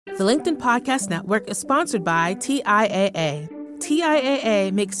The LinkedIn Podcast Network is sponsored by TIAA.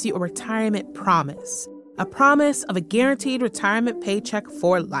 TIAA makes you a retirement promise, a promise of a guaranteed retirement paycheck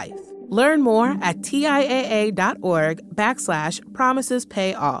for life. Learn more at TIAA.org/promises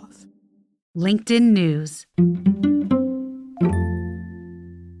pay off. LinkedIn News.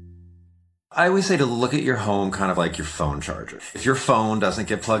 I always say to look at your home kind of like your phone charger. If your phone doesn't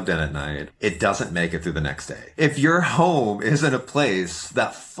get plugged in at night, it doesn't make it through the next day. If your home isn't a place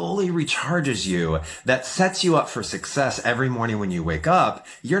that fully recharges you, that sets you up for success every morning when you wake up,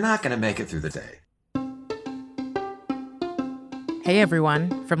 you're not going to make it through the day. Hey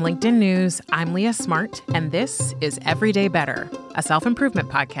everyone, from LinkedIn News, I'm Leah Smart, and this is Everyday Better, a self-improvement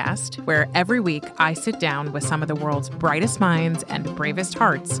podcast where every week I sit down with some of the world's brightest minds and bravest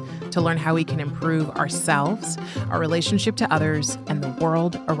hearts to learn how we can improve ourselves, our relationship to others, and the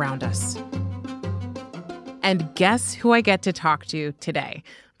world around us. And guess who I get to talk to today?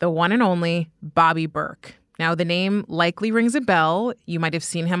 The one and only Bobby Berk. Now, the name likely rings a bell. You might have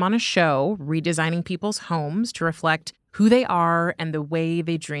seen him on a show redesigning people's homes to reflect who they are and the way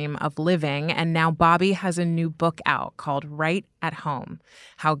they dream of living. And now Bobby has a new book out called Right at Home: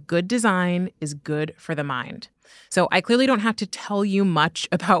 How Good Design is Good for the Mind. So I clearly don't have to tell you much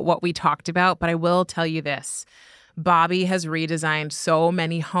about what we talked about, but I will tell you this. Bobby has redesigned so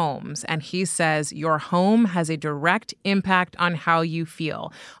many homes, and he says your home has a direct impact on how you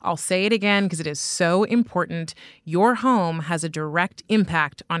feel. I'll say it again because it is so important. Your home has a direct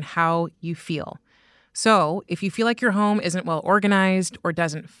impact on how you feel. So if you feel like your home isn't well organized or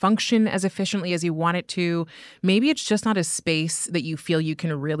doesn't function as efficiently as you want it to, maybe it's just not a space that you feel you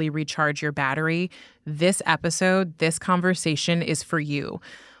can really recharge your battery, this episode, this conversation is for you.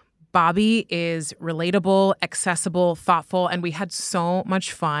 Bobby is relatable, accessible, thoughtful, and we had so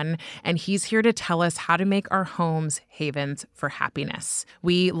much fun. And he's here to tell us how to make our homes havens for happiness.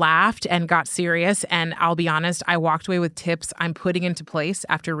 We laughed and got serious, and I'll be honest, I walked away with tips I'm putting into place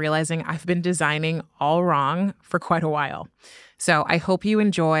after realizing I've been designing all wrong for quite a while. So I hope you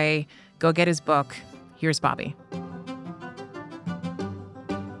enjoy. Go get his book. Here's Bobby.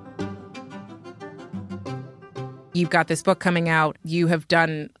 You've got this book coming out. You have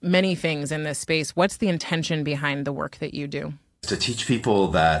done many things in this space. What's the intention behind the work that you do? To teach people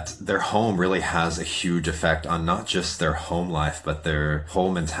that their home really has a huge effect on not just their home life, but their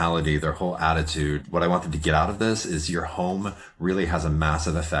whole mentality, their whole attitude. What I want them to get out of this is your home really has a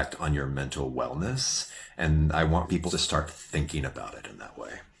massive effect on your mental wellness. And I want people to start thinking about it in that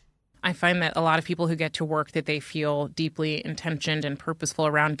way. I find that a lot of people who get to work that they feel deeply intentioned and purposeful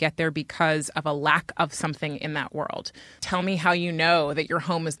around get there because of a lack of something in that world. Tell me how you know that your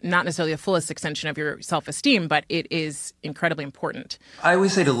home is not necessarily the fullest extension of your self-esteem, but it is incredibly important. I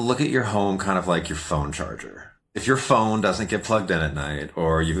always say to look at your home kind of like your phone charger. If your phone doesn't get plugged in at night,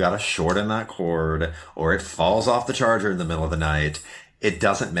 or you've got a short in that cord, or it falls off the charger in the middle of the night, it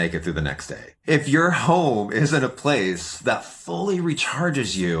doesn't make it through the next day. If your home isn't a place that fully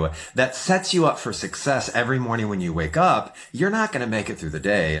recharges you, that sets you up for success every morning when you wake up, you're not going to make it through the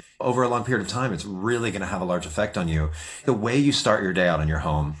day. Over a long period of time, it's really going to have a large effect on you. The way you start your day out in your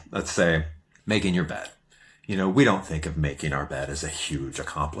home, let's say making your bed. You know, we don't think of making our bed as a huge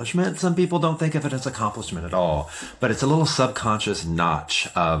accomplishment. Some people don't think of it as an accomplishment at all, but it's a little subconscious notch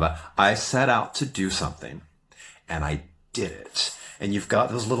of I set out to do something and I did it. And you've got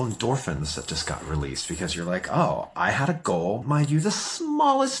those little endorphins that just got released because you're like, oh, I had a goal, mind you, the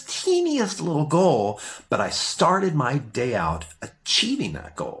smallest, teeniest little goal, but I started my day out achieving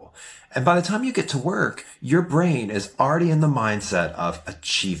that goal. And by the time you get to work, your brain is already in the mindset of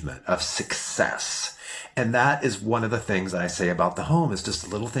achievement, of success. And that is one of the things that I say about the home is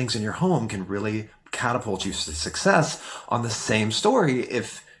just little things in your home can really catapult you to success. On the same story,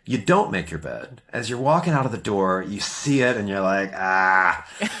 if you don't make your bed. As you're walking out of the door, you see it and you're like, I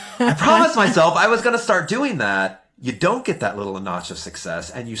promised myself I was going to start doing that. You don't get that little notch of success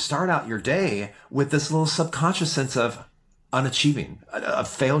and you start out your day with this little subconscious sense of unachieving, of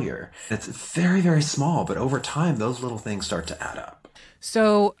failure. It's very, very small, but over time, those little things start to add up.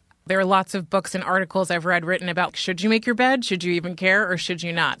 So there are lots of books and articles I've read written about, should you make your bed? Should you even care? Or should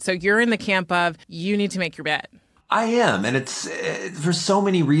you not? So you're in the camp of, you need to make your bed. I am, and it's for so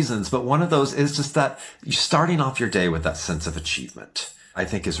many reasons, but one of those is just that you're starting off your day with that sense of achievement, I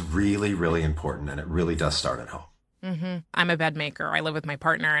think is really, really important, and it really does start at home. Mm-hmm. I'm a bed maker. I live with my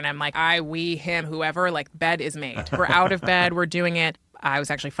partner, and I'm like, we, him, whoever, like bed is made. We're out of bed. We're doing it. I was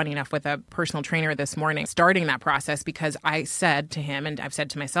actually, funny enough, with a personal trainer this morning, starting that process because I said to him, and I've said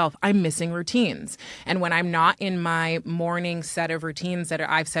to myself, I'm missing routines. And when I'm not in my morning set of routines that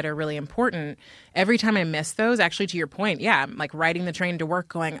I've said are really important, every time I miss those, actually, to your point, yeah, I'm like riding the train to work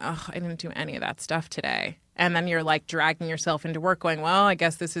going, oh, I didn't do any of that stuff today. And then you're like dragging yourself into work going, well, I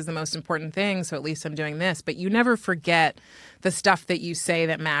guess this is the most important thing, so at least I'm doing this. But you never forget the stuff that you say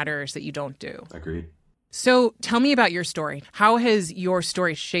that matters that you don't do. Agreed. So tell me about your story. How has your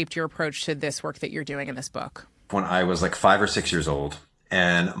story shaped your approach to this work that you're doing in this book? When I was like 5 or 6 years old,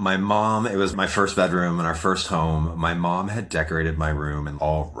 and my mom, it was my first bedroom in our first home. My mom had decorated my room in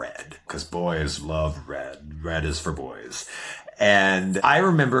all red because boys love red. Red is for boys. And I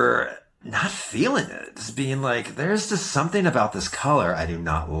remember not feeling it, just being like, there's just something about this color I do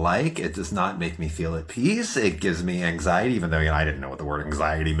not like. It does not make me feel at peace. It gives me anxiety, even though I didn't know what the word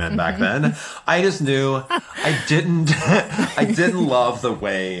anxiety meant back then. I just knew I didn't love the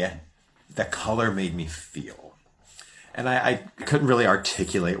way the color made me feel. And I couldn't really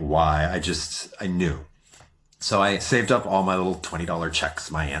articulate why. I knew. So I saved up all my little $20 checks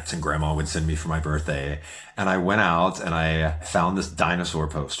my aunts and grandma would send me for my birthday. And I went out and I found this dinosaur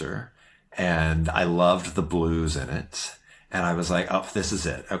poster. And I loved the blues in it. And I was like, oh, this is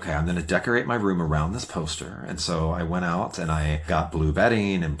it. Okay, I'm going to decorate my room around this poster. And so I went out and I got blue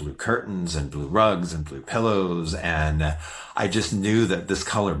bedding and blue curtains and blue rugs and blue pillows. And I just knew that this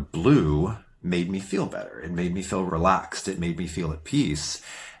color blue made me feel better. It made me feel relaxed. It made me feel at peace.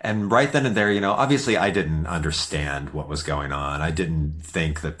 And right then and there, obviously I didn't understand what was going on. I didn't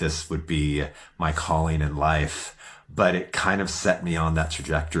think that this would be my calling in life. But it kind of set me on that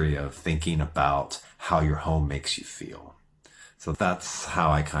trajectory of thinking about how your home makes you feel. So that's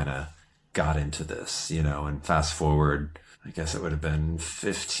how I kind of got into this, and fast forward, I guess it would have been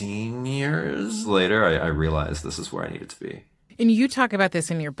 15 years later, I realized this is where I needed to be. And you talk about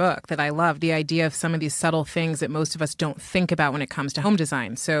this in your book that I love, the idea of some of these subtle things that most of us don't think about when it comes to home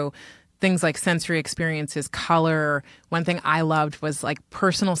design. So things like sensory experiences, color. One thing I loved was like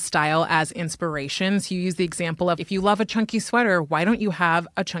personal style as inspiration. So you use the example of, if you love a chunky sweater, why don't you have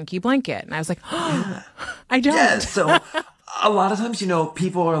a chunky blanket? And I was like, oh, I don't. Yeah, so a lot of times,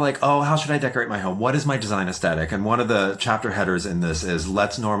 people are like, oh, how should I decorate my home? What is my design aesthetic? And one of the chapter headers in this is,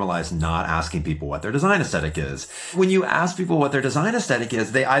 let's normalize not asking people what their design aesthetic is. When you ask people what their design aesthetic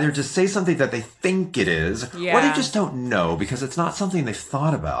is, they either just say something that they think it is, or they just don't know because it's not something they've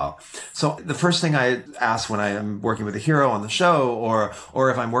thought about. So the first thing I ask when I am working with a hero on the show,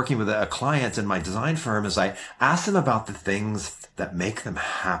 or if I'm working with a client in my design firm, is I ask them about the things that make them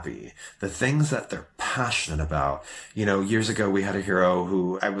happy, the things that they're passionate about. Years ago, we had a hero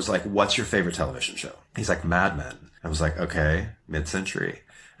who I was like, what's your favorite television show? He's like, Mad Men. I was like, okay, mid-century.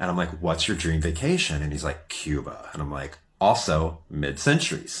 And I'm like, what's your dream vacation? And he's like, Cuba. And I'm like, also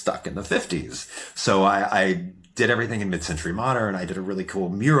mid-century, stuck in the 50s. So I did everything in mid-century modern. I did a really cool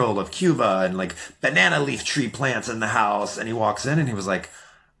mural of Cuba and like banana leaf tree plants in the house. And he walks in and he was like,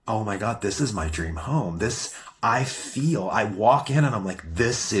 oh my God, this is my dream home. I walk in and I'm like,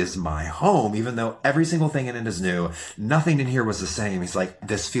 this is my home, even though every single thing in it is new. Nothing in here was the same. He's like,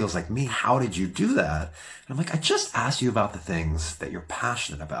 this feels like me. How did you do that? And I'm like, I just asked you about the things that you're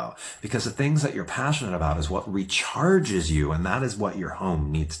passionate about, because the things that you're passionate about is what recharges you. And that is what your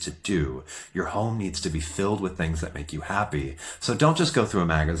home needs to do. Your home needs to be filled with things that make you happy. So don't just go through a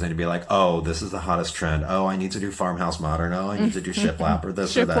magazine and be like, oh, this is the hottest trend. Oh, I need to do farmhouse modern. Oh, I need to do shiplap or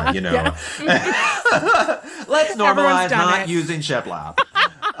this or that, Yeah. Let's normalize not using shiplap.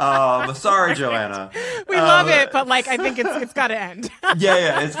 Sorry, Joanna. We love it, but I think it's got to end.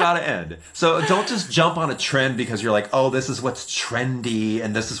 Yeah, it's got to end. So don't just jump on a trend because you're like, oh, this is what's trendy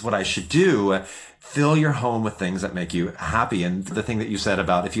and this is what I should do. Fill your home with things that make you happy. And the thing that you said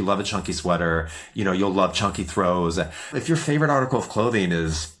about if you love a chunky sweater, you'll love chunky throws. If your favorite article of clothing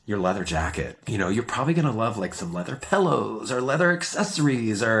is your leather jacket, you're probably going to love some leather pillows or leather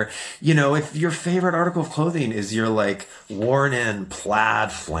accessories. Or, if your favorite article of clothing is your worn in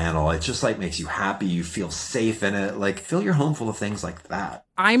plaid flannel, it just makes you happy. You feel safe in it. Fill your home full of things like that.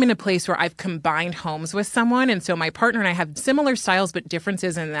 I'm in a place where I've combined homes with someone. And so my partner and I have similar styles, but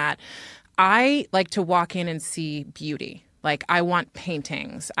differences in that I like to walk in and see beauty. I want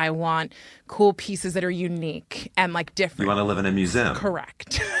paintings. I want cool pieces that are unique and different. You want to live in a museum.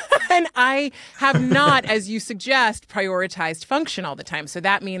 Correct. And I have not, as you suggest, prioritized function all the time. So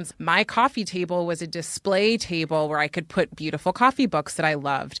that means my coffee table was a display table where I could put beautiful coffee books that I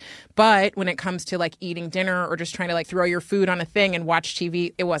loved. But when it comes to like eating dinner or just trying to like throw your food on a thing and watch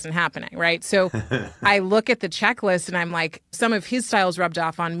TV, it wasn't happening, right? So I look at the checklist and I'm like, some of his styles rubbed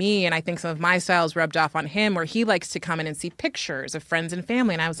off on me, and I think some of my styles rubbed off on him, where he likes to come in and see pictures of friends and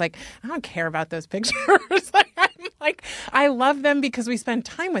family. And I was like, I don't care about those pictures. I love them because we spend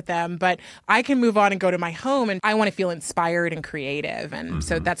time with them, but I can move on and go to my home, and I want to feel inspired and creative. And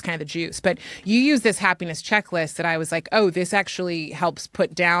so that's kind of the juice. But you use this happiness checklist that I was like, oh, this actually helps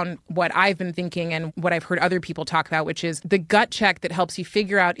put down what I've been thinking and what I've heard other people talk about, which is the gut check that helps you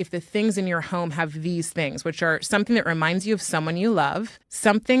figure out if the things in your home have these things, which are something that reminds you of someone you love,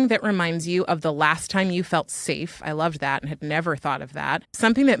 something that reminds you of the last time you felt safe. I loved that and had never thought of that.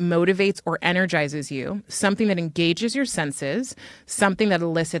 Something that motivates or energizes you, something that engages your senses, something that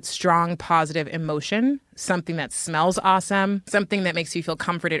elicits strong positive emotion, something that smells awesome, something that makes you feel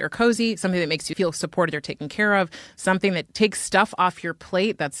comforted or cozy, something that makes you feel supported or taken care of, something that takes stuff off your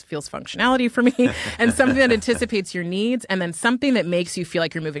plate, that feels functionality for me, and something that anticipates your needs, and then something that makes you feel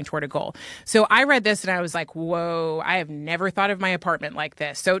like you're moving toward a goal. So I read this and I was like, whoa, I have never thought of my apartment like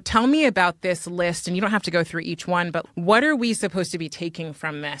this. So tell me about this list, and you don't have to go through each one, but what are we supposed to be taking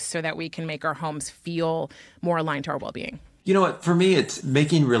from this so that we can make our homes feel more aligned to our well-being? You know what? For me, it's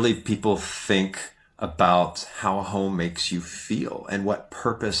making really people think about how a home makes you feel and what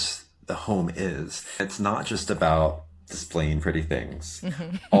purpose the home is. It's not just about displaying pretty things.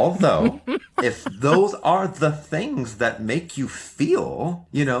 Although, if those are the things that make you feel,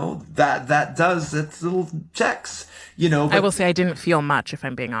 that does its little checks. But I will say I didn't feel much, if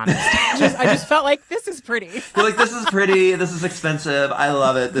I'm being honest. I just felt like, this is pretty. You're like, this is pretty, this is expensive, I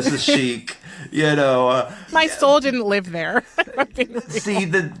love it, this is chic, My soul didn't live there. See,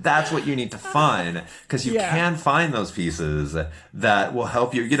 that's what you need to find, because you can find those pieces that will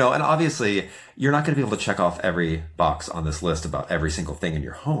help you, and obviously you're not going to be able to check off every box on this list about every single thing in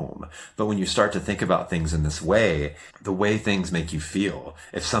your home. But when you start to think about things in this way, the way things make you feel,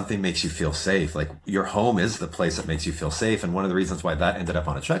 if something makes you feel safe, like your home is the place that makes you feel safe. And one of the reasons why that ended up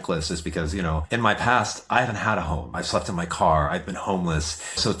on a checklist is because, in my past, I haven't had a home. I've slept in my car. I've been homeless.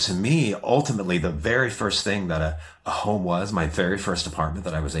 So to me, ultimately, the very first thing that a home was, my very first apartment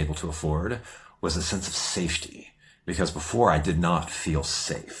that I was able to afford, was a sense of safety. Because before I did not feel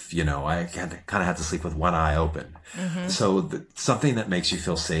safe. I kind of had to sleep with one eye open. So something that makes you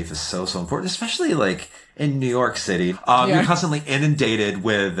feel safe is so, so important, especially like in New York City. You're constantly inundated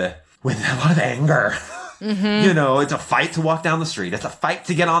with a lot of anger. It's a fight to walk down the street. It's a fight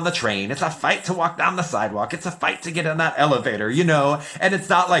to get on the train. It's a fight to walk down the sidewalk. It's a fight to get in that elevator, and it's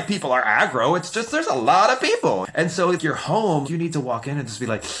not like people are aggro. It's just, there's a lot of people. And so if you're home, you need to walk in and just be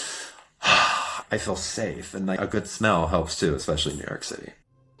like, I feel safe. And like a good smell helps too, especially in New York City.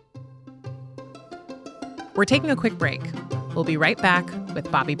 We're taking a quick break. We'll be right back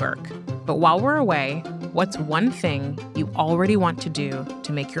with Bobby Berk. But while we're away, what's one thing you already want to do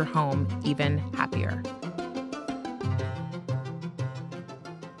to make your home even happier?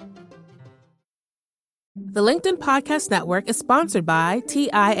 The LinkedIn Podcast Network is sponsored by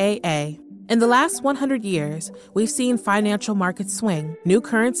TIAA. In the last 100 years, we've seen financial markets swing, new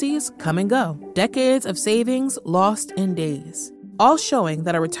currencies come and go, decades of savings lost in days, all showing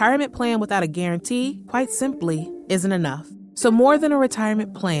that a retirement plan without a guarantee, quite simply, isn't enough. So more than a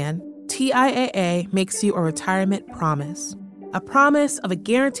retirement plan, TIAA makes you a retirement promise. A promise of a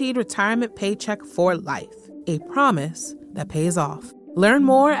guaranteed retirement paycheck for life. A promise that pays off. Learn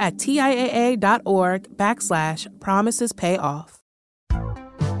more at TIAA.org/promisespayoff.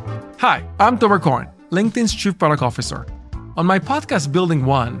 Hi, I'm Tomer Cohen, LinkedIn's Chief Product Officer. On my podcast, Building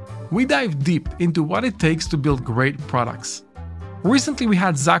One, we dive deep into what it takes to build great products. Recently, we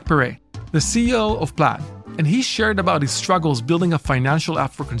had Zach Perret, the CEO of Plaid, and he shared about his struggles building a financial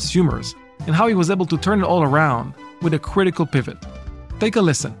app for consumers and how he was able to turn it all around with a critical pivot. Take a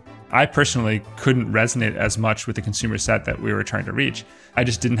listen. I personally couldn't resonate as much with the consumer set that we were trying to reach. I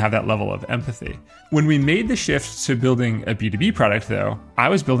just didn't have that level of empathy. When we made the shift to building a B2B product, though, I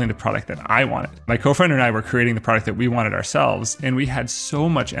was building the product that I wanted. My co-founder and I were creating the product that we wanted ourselves, and we had so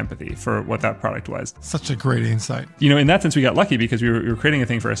much empathy for what that product was. Such a great insight. In that sense, we got lucky because we were creating a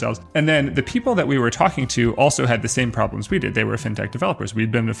thing for ourselves. And then the people that we were talking to also had the same problems we did. They were fintech developers.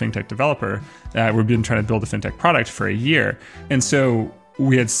 We'd been a fintech developer. We've been trying to build a fintech product for a year. And so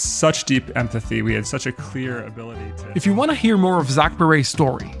we had such deep empathy. We had such a clear ability to... If you want to hear more of Zach Perret's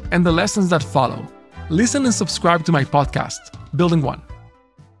story and the lessons that follow, listen and subscribe to my podcast, Building One.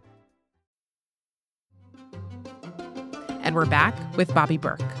 And we're back with Bobby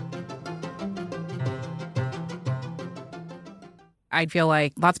Berk. I feel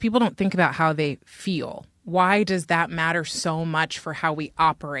like lots of people don't think about how they feel. Why does that matter so much for how we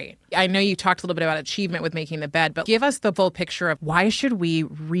operate? I know you talked a little bit about achievement with making the bed, but give us the full picture of why should we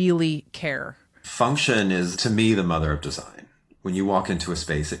really care? Function is, to me, the mother of design. When you walk into a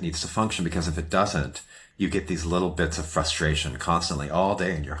space, it needs to function, because if it doesn't, you get these little bits of frustration constantly all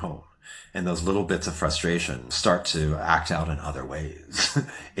day in your home. And those little bits of frustration start to act out in other ways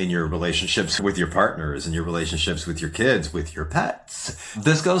in your relationships with your partners, in your relationships with your kids, with your pets.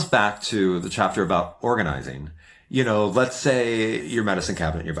 This goes back to the chapter about organizing. You know, let's say your medicine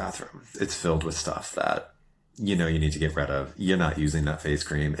cabinet in your bathroom. It's filled with stuff that, you know, you need to get rid of. You're not using that face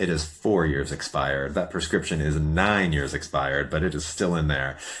cream. It is 4 years expired. That prescription is 9 years expired, but it is still in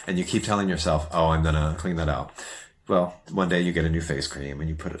there. And you keep telling yourself, oh, I'm going to clean that out. Well, one day you get a new face cream and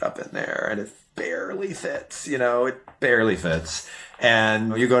you put it up in there and it barely fits, you know, it barely fits.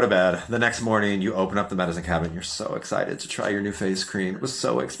 And you go to bed. The next morning, you open up the medicine cabinet and you're so excited to try your new face cream. It was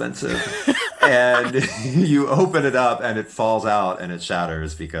so expensive. And you open it up and it falls out and it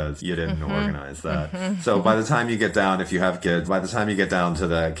shatters because you didn't organize that. So by the time you get down, if you have kids, by the time you get down to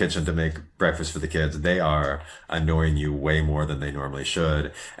the kitchen to make breakfast for the kids, they are annoying you way more than they normally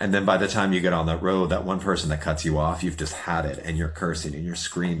should. And then by the time you get on that road, that one person that cuts you off, you've just had it and you're cursing and you're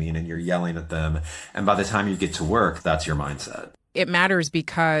screaming and you're yelling at them. And by the time you get to work, that's your mindset. It matters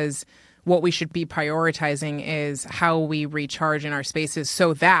because what we should be prioritizing is how we recharge in our spaces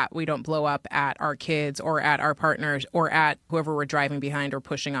so that we don't blow up at our kids or at our partners or at whoever we're driving behind or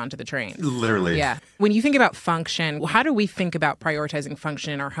pushing onto the train. Literally. Yeah. When you think about function, how do we think about prioritizing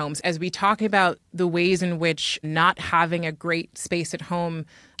function in our homes? As we talk about the ways in which not having a great space at home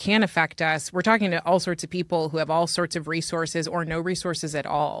can affect us, we're talking to all sorts of people who have all sorts of resources or no resources at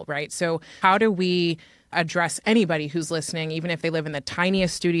all, right? So how do we address anybody who's listening, even if they live in the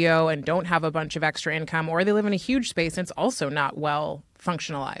tiniest studio and don't have a bunch of extra income, or they live in a huge space and it's also not well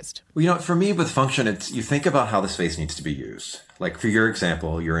functionalized? Well, you know, for me with function, it's you think about how the space needs to be used. Like for your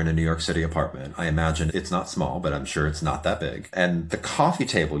example, you're in a New York City apartment. I imagine it's not small, but I'm sure it's not that big. And the coffee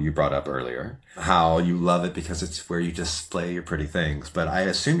table you brought up earlier, how you love it because it's where you display your pretty things. But I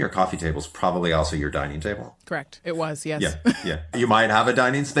assume your coffee table is probably also your dining table. Correct. It was, yes. Yeah. You might have a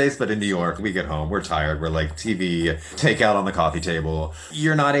dining space, but in New York, we get home, we're tired. We're like TV, takeout on the coffee table.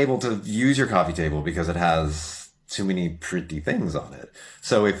 You're not able to use your coffee table because it has too many pretty things on it.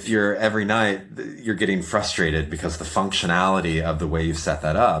 So if you're every night, you're getting frustrated because the functionality of the way you've set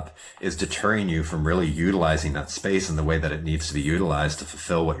that up is deterring you from really utilizing that space in the way that it needs to be utilized to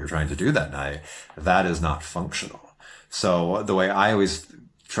fulfill what you're trying to do that night, that is not functional. So the way I always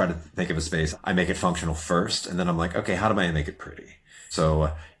try to think of a space, I make it functional first, and then I'm like, okay, how do I make it pretty?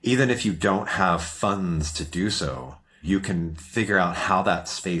 So even if you don't have funds to do so, you can figure out how that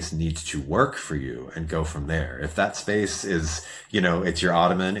space needs to work for you and go from there. If that space is, you know, it's your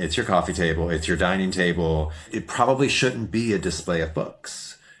ottoman, it's your coffee table, it's your dining table, it probably shouldn't be a display of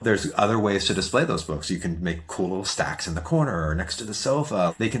books. There's other ways to display those books. You can make cool little stacks in the corner or next to the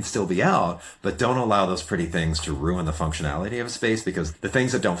sofa. They can still be out, but don't allow those pretty things to ruin the functionality of a space, because the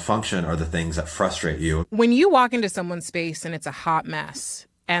things that don't function are the things that frustrate you. When you walk into someone's space and it's a hot mess,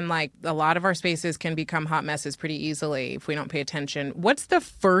 and like a lot of our spaces can become hot messes pretty easily if we don't pay attention, what's the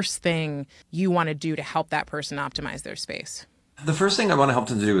first thing you want to do to help that person optimize their space? The first thing I want to help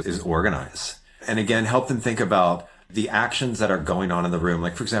them to do is organize. And again, help them think about the actions that are going on in the room.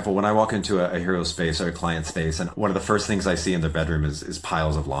 Like, for example, when I walk into a hero space or a client space, and one of the first things I see in their bedroom is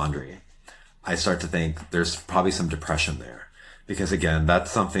piles of laundry, I start to think there's probably some depression there. Because again,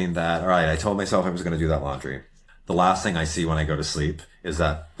 that's something that, all right, I told myself I was going to do that laundry. The last thing I see when I go to sleep is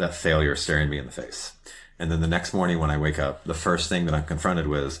that failure staring me in the face. And then the next morning when I wake up, the first thing that I'm confronted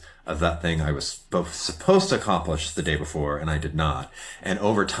with is that thing I was both supposed to accomplish the day before and I did not. And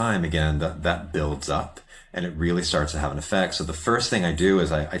over time, again, that builds up and it really starts to have an effect. So the first thing I do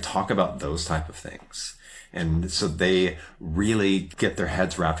is I talk about those type of things. And so they really get their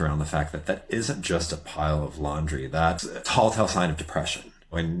heads wrapped around the fact that isn't just a pile of laundry. That's a telltale sign of depression.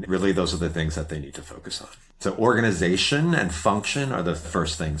 When really those are the things that they need to focus on. So organization and function are the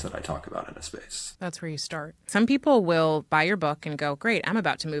first things that I talk about in a space. That's where you start. Some people will buy your book and go, great, I'm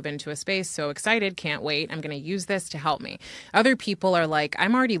about to move into a space. So excited, can't wait. I'm going to use this to help me. Other people are like,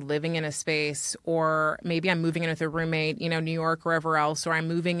 I'm already living in a space, or maybe I'm moving in with a roommate, New York, wherever else, or I'm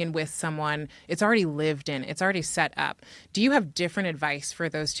moving in with someone. It's already lived in. It's already set up. Do you have different advice for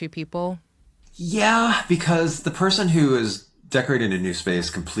those two people? Yeah, because the person who is decorating a new space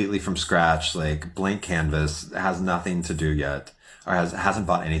completely from scratch, like blank canvas, has nothing to do yet, or hasn't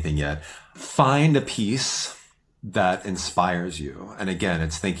bought anything yet. Find a piece that inspires you. And again,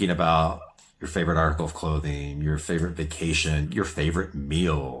 it's thinking about your favorite article of clothing, your favorite vacation, your favorite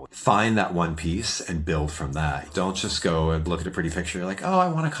meal. Find that one piece and build from that. Don't just go and look at a pretty picture. You're like, oh, I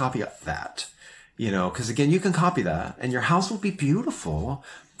want to copy that. Because again, you can copy that and your house will be beautiful,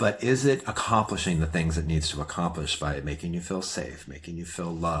 but is it accomplishing the things it needs to accomplish by making you feel safe, making you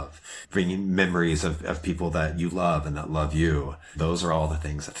feel loved, bringing memories of people that you love and that love you? Those are all the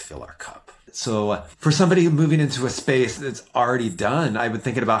things that fill our cup. So for somebody moving into a space that's already done, I would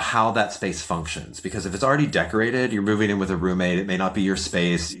think about how that space functions. Because if it's already decorated, you're moving in with a roommate, it may not be your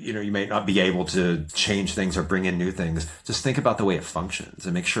space. You may not be able to change things or bring in new things. Just think about the way it functions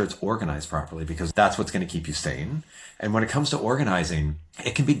and make sure it's organized properly, because that's what's going to keep you sane. And when it comes to organizing,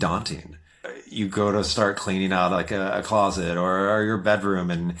 it can be daunting. You go to start cleaning out like a closet or your bedroom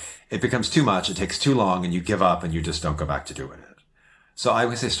and it becomes too much. It takes too long and you give up and you just don't go back to doing it. So I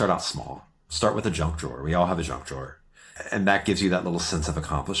would say start out small. Start with a junk drawer. We all have a junk drawer. And that gives you that little sense of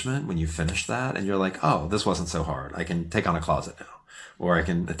accomplishment when you finish that. And you're like, oh, this wasn't so hard. I can take on a closet now, or I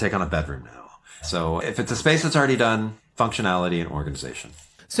can take on a bedroom now. So if it's a space that's already done, functionality and organization.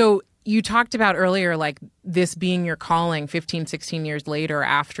 So you talked about earlier, like this being your calling 15, 16 years later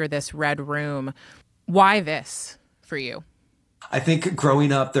after this red room. Why this for you? I think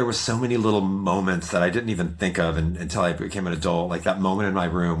growing up, there were so many little moments that I didn't even think of until I became an adult, like that moment in my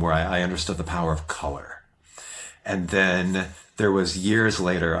room where I understood the power of color. And then there was years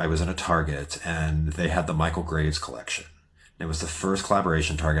later, I was in a Target and they had the Michael Graves collection. It was the first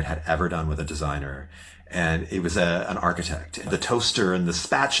collaboration Target had ever done with a designer. And it was an architect. The toaster and the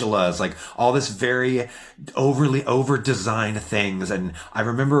spatulas, like all this very overly over-designed things. And I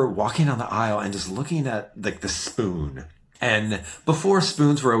remember walking down the aisle and just looking at like the spoon. And before,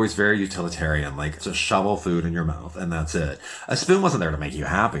 spoons were always very utilitarian, like just shovel food in your mouth and that's it. A spoon wasn't there to make you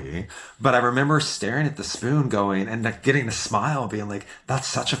happy, but I remember staring at the spoon going and getting a smile being like, that's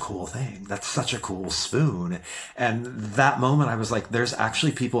such a cool thing. That's such a cool spoon. And that moment I was like, there's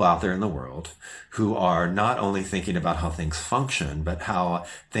actually people out there in the world who are not only thinking about how things function, but how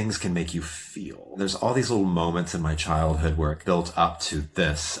things can make you feel. There's all these little moments in my childhood where it built up to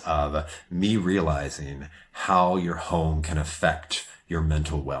this of me realizing how your home can affect your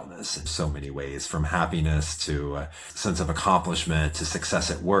mental wellness in so many ways, from happiness to a sense of accomplishment, to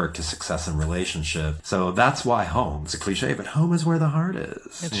success at work, to success in relationship. So that's why home. It's a cliche, but home is where the heart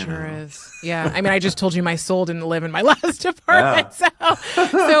is. It sure is. Yeah. I mean, I just told you my soul didn't live in my last apartment.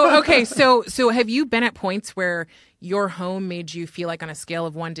 Yeah. So have you been at points where your home made you feel like on a scale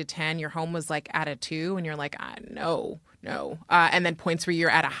of 1 to 10, your home was like at a 2 and you're like, no. And then points where you're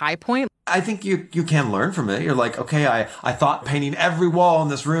at a high point? I think you can learn from it. You're like, okay, I thought painting every wall in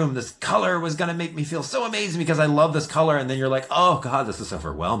this room, this color was going to make me feel so amazing because I love this color. And then you're like, oh God, this is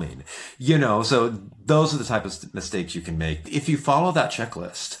overwhelming. So those are the type of mistakes you can make. If you follow that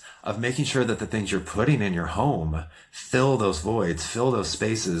checklist of making sure that the things you're putting in your home fill those voids, fill those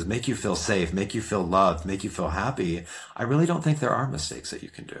spaces, make you feel safe, make you feel loved, make you feel happy, I really don't think there are mistakes that you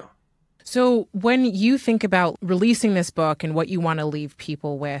can do. So when you think about releasing this book and what you want to leave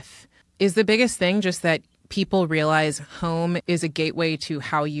people with, is the biggest thing just that people realize home is a gateway to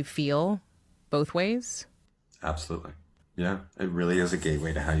how you feel both ways? Absolutely. Yeah, it really is a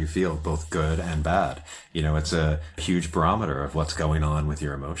gateway to how you feel, both good and bad. It's a huge barometer of what's going on with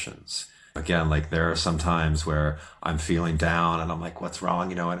your emotions. Again, like there are some times where I'm feeling down and I'm like, what's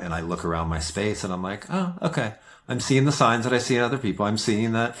wrong? And I look around my space and I'm like, oh, okay. I'm seeing the signs that I see in other people. I'm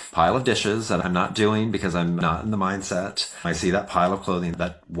seeing that pile of dishes that I'm not doing because I'm not in the mindset. I see that pile of clothing,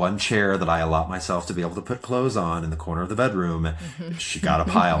 that one chair that I allot myself to be able to put clothes on in the corner of the bedroom. Mm-hmm. She got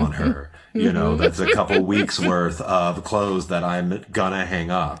a pile on her. That's a couple weeks worth of clothes that I'm gonna hang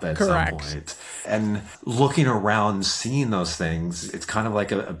up at Correct. Some point. And looking around, seeing those things, it's kind of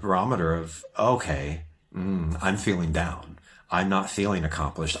like a barometer of, okay, I'm feeling down. I'm not feeling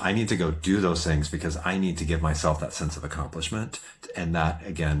accomplished. I need to go do those things because I need to give myself that sense of accomplishment. And that,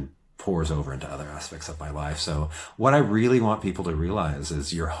 again, pours over into other aspects of my life. So what I really want people to realize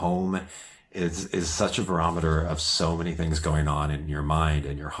is your home is such a barometer of so many things going on in your mind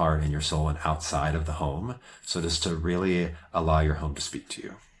and your heart and your soul and outside of the home. So just to really allow your home to speak to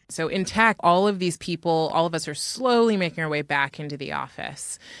you. So in tech, all of these people, all of us are slowly making our way back into the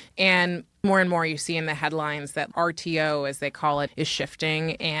office. And more you see in the headlines that RTO, as they call it, is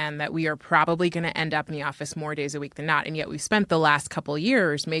shifting and that we are probably going to end up in the office more days a week than not. And yet we've spent the last couple of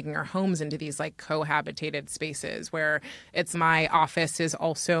years making our homes into these like cohabitated spaces where it's my office is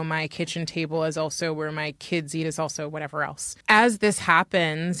also my kitchen table, is also where my kids eat, is also whatever else. As this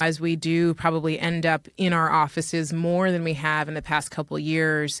happens, as we do probably end up in our offices more than we have in the past couple of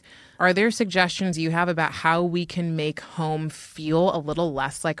years, are there suggestions you have about how we can make home feel a little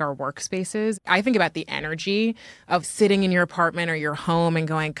less like our workspace offices. I think about the energy of sitting in your apartment or your home and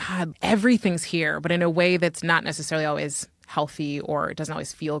going, God, everything's here, but in a way that's not necessarily always healthy or it doesn't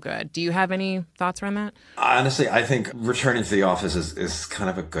always feel good. Do you have any thoughts around that? Honestly, I think returning to the office is kind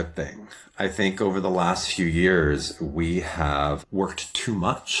of a good thing. I think over the last few years, we have worked too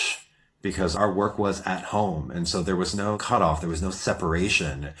much because our work was at home. And so there was no cutoff. There was no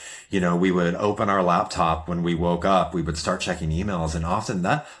separation. We would open our laptop when we woke up. We would start checking emails. And often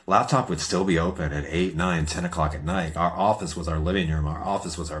that laptop would still be open at 8, 9, 10 o'clock at night. Our office was our living room. Our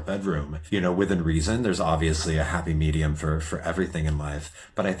office was our bedroom. Within reason, there's obviously a happy medium for everything in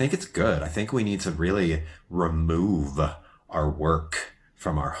life. But I think it's good. I think we need to really remove our work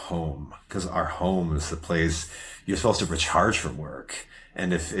from our home, because our home is the place you're supposed to recharge from work.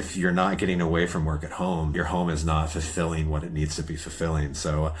 And if you're not getting away from work at home, your home is not fulfilling what it needs to be fulfilling.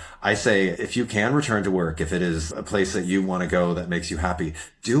 So I say, if you can return to work, if it is a place that you want to go that makes you happy,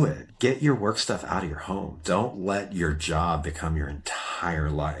 do it. Get your work stuff out of your home. Don't let your job become your entire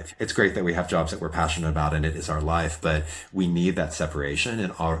life. It's great that we have jobs that we're passionate about and it is our life, but we need that separation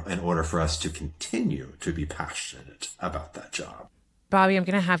in order for us to continue to be passionate about that job. Bobby, I'm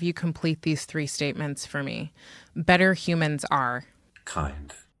going to have you complete these 3 statements for me. Better humans are.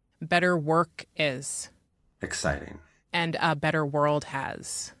 Kind. Better work is. Exciting. And a better world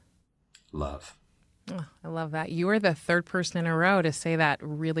has. Love. Oh, I love that. You are the 3rd person in a row to say that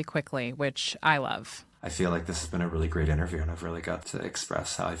really quickly, which I love. I feel like this has been a really great interview and I've really got to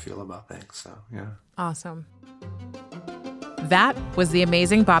express how I feel about things. So, yeah. Awesome. That was the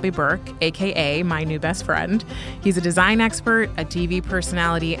amazing Bobby Berk, a.k.a. my new best friend. He's a design expert, a TV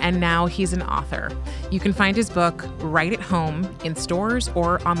personality, and now he's an author. You can find his book right at home, in stores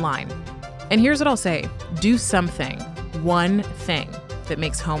or online. And here's what I'll say. Do something, one thing, that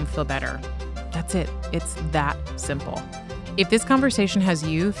makes home feel better. That's it. It's that simple. If this conversation has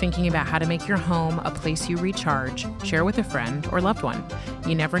you thinking about how to make your home a place you recharge, share with a friend or loved one.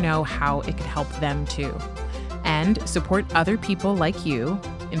 You never know how it could help them too. And support other people like you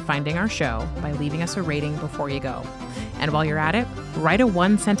in finding our show by leaving us a rating before you go. And while you're at it, write a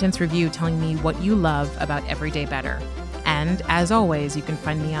 1-sentence review telling me what you love about Everyday Better. And as always, you can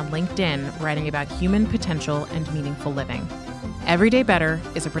find me on LinkedIn writing about human potential and meaningful living. Everyday Better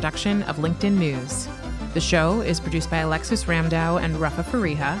is a production of LinkedIn News. The show is produced by Alexis Ramdow and Rafa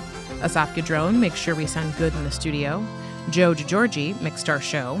Fariha. Asaf Gadron makes sure we sound good in the studio. Joe DeGiorgi mixed our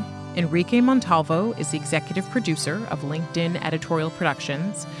show. Enrique Montalvo is the executive producer of LinkedIn Editorial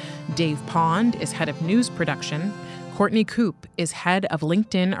Productions. Dave Pond is head of news production. Courtney Koop is head of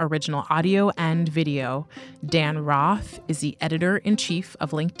LinkedIn Original Audio and Video. Dan Roth is the editor-in-chief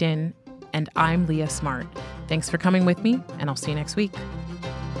of LinkedIn. And I'm Leah Smart. Thanks for coming with me, and I'll see you next week.